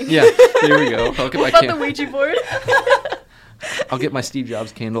something. Yeah, there we go. I'll get my What about the can- Ouija board? I'll get my Steve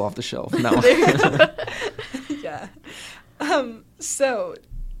Jobs candle off the shelf. No. Yeah. So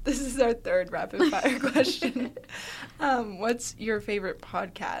this is our third rapid fire question. What's your favorite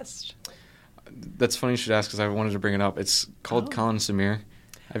podcast? That's funny you should ask because I wanted to bring it up. It's called Oh. Colin Samir.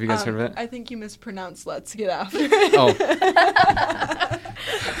 Have you guys heard of it? I think you mispronounced Let's Get After It. Oh.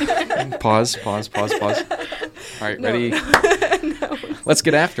 Pause. All right, No, ready? no. Let's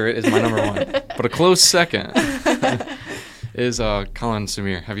Get After It is my number one. But a close second is Colin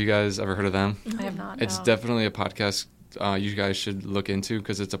Samir. Have you guys ever heard of them? I have not. It's no. definitely a podcast you guys should look into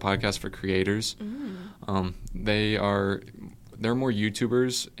because it's a podcast for creators. They're more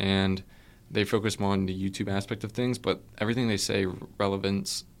YouTubers and they focus more on the YouTube aspect of things, but everything they say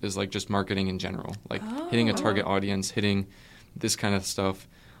relevance is like just marketing in general, like hitting a target audience, hitting this kind of stuff.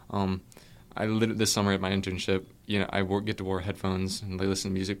 I literally this summer at my internship, I get to wear headphones and they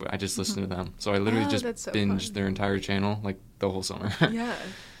listen to music, but I just listen to them. So I literally Oh, that's just so binged fun. their entire channel like the whole summer. Yeah.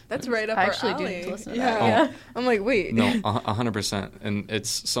 That's right up I our actually do alley. need to listen to yeah. that, yeah. I'm like, wait. No, 100%, and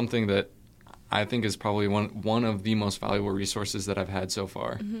it's something that I think is probably one of the most valuable resources that I've had so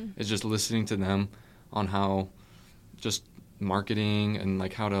far. Is just listening to them on how just marketing and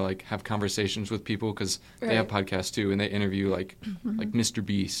like how to like have conversations with people, because they have podcasts too, and they interview like Mr.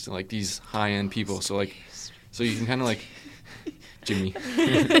 Beast, like these high end people. So like, so you can kind of like Jimmy.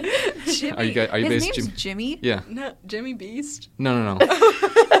 Jimmy. Are you His based name's Jimmy? Yeah. No, Jimmy Beast. No.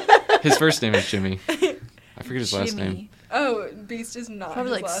 His first name is Jimmy. I forget his last name. Oh, Beast is not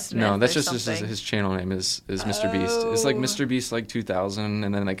Probably his like last Smith. name. No, that's or just something. his channel name is Mr. Beast. It's like Mr. Beast like 2000,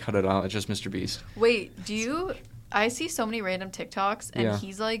 and then they cut it out. It's just Mr. Beast. Wait, I see so many random TikToks, and Yeah.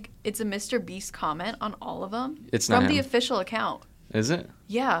 he's like, it's a Mr. Beast comment on all of them. It's not from the him. official account. Is it?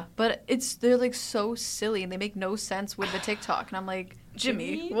 Yeah, but they're like so silly, and they make no sense with the TikTok. And I'm like,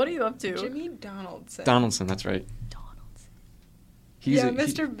 Jimmy, what are you up to? Jimmy Donaldson. Donaldson, that's right. Yeah,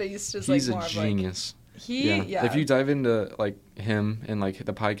 Mr. Beast is like he's more a of genius. like yeah. If you dive into like him and like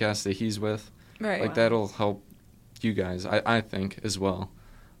the podcast that he's with, right. like that'll help you guys, I think, as well.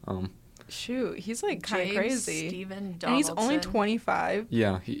 Shoot, he's like kind of James crazy. Stephen And he's only Donaldson. 25.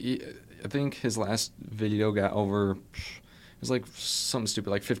 Yeah, he I think his last video got over. It was like something stupid,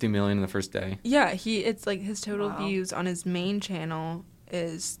 like 50 million in the first day. Yeah, it's like his total Wow. views on his main channel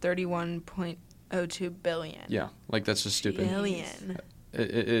is 31.02 billion. Yeah, like that's just stupid. Billion.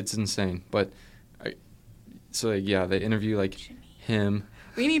 It's insane. But so like, yeah, they interview like him.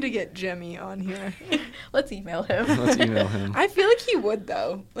 We need to get Jimmy on here. Let's email him. Let's email him. I feel like he would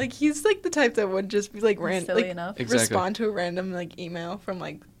though. Like he's like the type that would just be like Silly like enough. Exactly. respond to a random like email from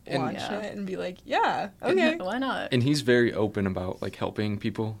like And- watch Yeah. it and be like, yeah, okay. Why not? And he's very open about like helping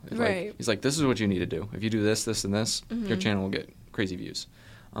people. It's Right. Like, he's like, this is what you need to do. If you do this, this, and this, your channel will get crazy views.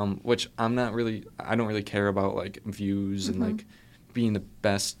 Which I don't really care about like views and like being the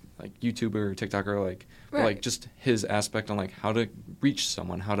best like YouTuber or TikToker, like but, Right. like just his aspect on like how to reach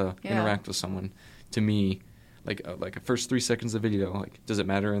someone, how to Yeah. interact with someone. To me, like the first 3 seconds of the video, like does it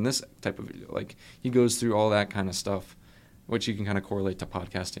matter in this type of video? Like he goes through all that kind of stuff, which you can kind of correlate to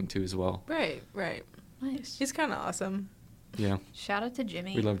podcasting too as well. Right. Nice. He's kind of awesome. Yeah, Shout out to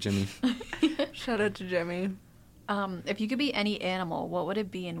Jimmy. we love Jimmy. Shout out to Jimmy. If you could be any animal, what would it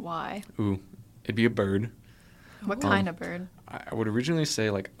be and why? Ooh, it'd be a bird. What kind of bird? I would originally say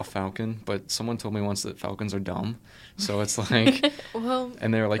like a falcon, but someone told me once that falcons are dumb. So it's like, Well,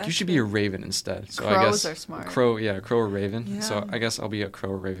 and they were like, you that's should be a raven instead. So I Crows guess are smart. Crow or raven. So Yeah. I guess I'll be a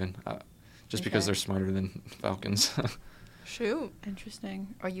crow or raven, just because Okay. they're smarter than falcons. shoot.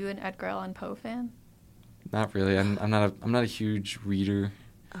 Interesting. Are you an Edgar Allan Poe fan? Not really. I'm not a huge reader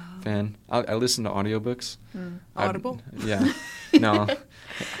fan. I listen to audiobooks. Audible? Yeah. No.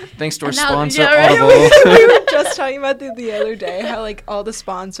 Thanks to our And now- sponsor, yeah, right. Audible. We were just talking about the other day how like all the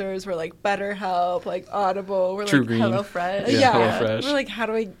sponsors were like BetterHelp, like Audible. We're True like, Green. HelloFresh. Yeah, HelloFresh. We're like, how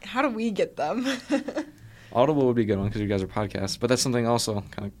do we get them? Audible would be a good one because you guys are podcasts. But that's something also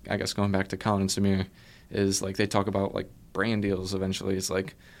kind of, I guess, going back to Colin and Samir, is like they talk about like brand deals eventually. It's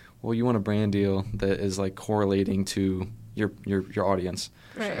like, well, you want a brand deal that is like correlating to your audience.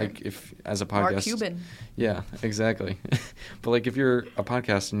 Right. Like if as a podcast. Mark Cuban. Yeah, exactly. But like if you're a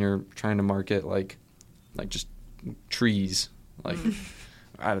podcast and you're trying to market like just trees, like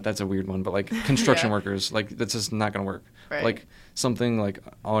that's a weird one, but like construction Yeah. workers, like that's just not gonna work. Right. Like something like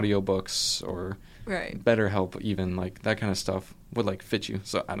audiobooks or Right. BetterHelp, even like that kind of stuff would like fit you.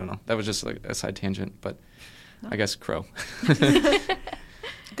 So I don't know. That was just like a side tangent, but I guess crow.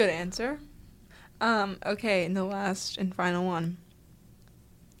 Good answer. Okay, and the last and final one.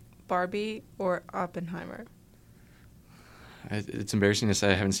 Barbie or Oppenheimer? It's embarrassing to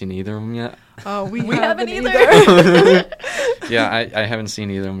say I haven't seen either of them yet. Oh, we haven't either. Yeah, I haven't seen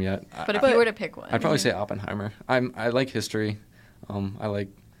either of them yet. But if But- you were to pick one, I'd probably say Oppenheimer. I like history. I like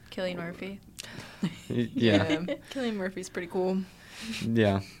Cillian Murphy. yeah. Cillian Murphy's pretty cool.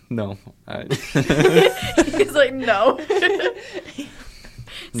 Yeah, no. He's like, no.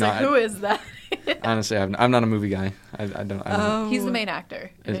 It's No, like, who is that? Honestly, I'm not a movie guy. I don't. Oh. He's the main actor.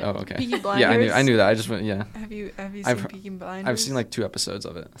 Oh, okay. Peaky Yeah, I Blinders? knew that. I just went. Yeah, Have you seen I've- Peaky Blinders? I've seen like 2 episodes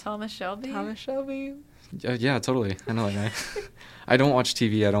of it. Thomas Shelby. Thomas Shelby. Yeah, totally. I know that guy. I don't watch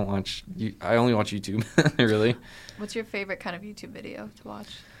TV. I don't watch. I only watch YouTube. Really. What's your favorite kind of YouTube video to watch?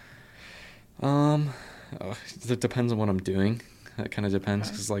 It depends on what I'm doing. That kind of depends,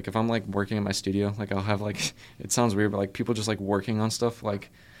 Okay. because like if I'm like working in my studio, like I'll have like, it sounds weird, but like people just like working on stuff. Like,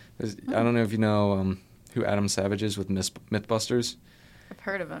 I don't know if you know who Adam Savage is with Mythbusters. I've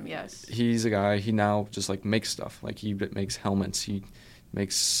heard of him, yes. He's a guy. He now just like makes stuff. Like he makes helmets. He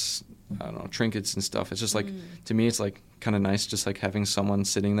makes I don't know, trinkets and stuff. It's just like to me, it's like kind of nice, just like having someone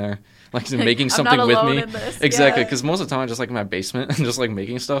sitting there, like making I'm something not with alone me. in this, Exactly, yeah. because most of the time I'm just like in my basement and just like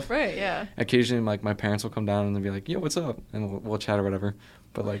making stuff. Right. Yeah. Occasionally, like my parents will come down and they'll be like, "Yo, what's up?" and we'll chat or whatever.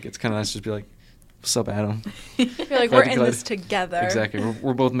 But like it's kind of nice to just be like, what's up, Adam? I feel like we're in this together. Exactly.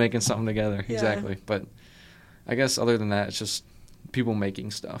 We're both making something together. Yeah. Exactly. But I guess other than that, it's just people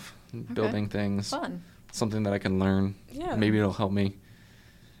making stuff, building things. Fun. Something that I can learn. Yeah. Maybe it'll help me.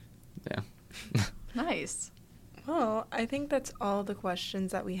 Yeah. Nice. Well, I think that's all the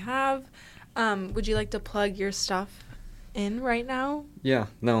questions that we have. Would you like to plug your stuff in right now? Yeah.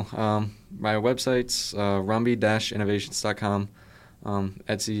 No. My website's romby-innovations.com.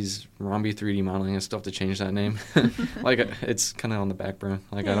 Etsy's Romby 3D Modeling. I still have to change that name. Like, it's kind of on the back burner.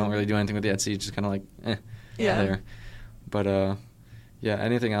 Like, I don't really do anything with the Etsy. It's just kind of like, there. But, yeah,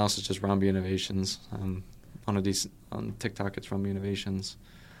 anything else is just Romby Innovations. On TikTok, it's Romby Innovations.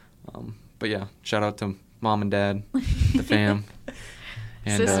 But, yeah, shout out to Mom and Dad, the fam.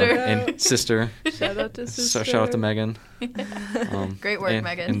 And sister. Shout out to sister. So shout out to Megan. Great work,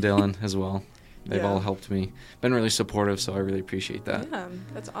 Megan. And Dylan as well. They've all helped me. Been really supportive, so I really appreciate that. Yeah,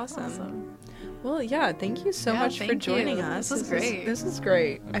 that's awesome. Well, yeah, thank you so much for joining us. This was great. This is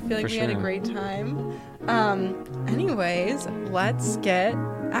great. I feel like we had a great time. Anyways, let's get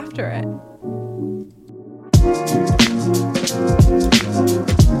after it.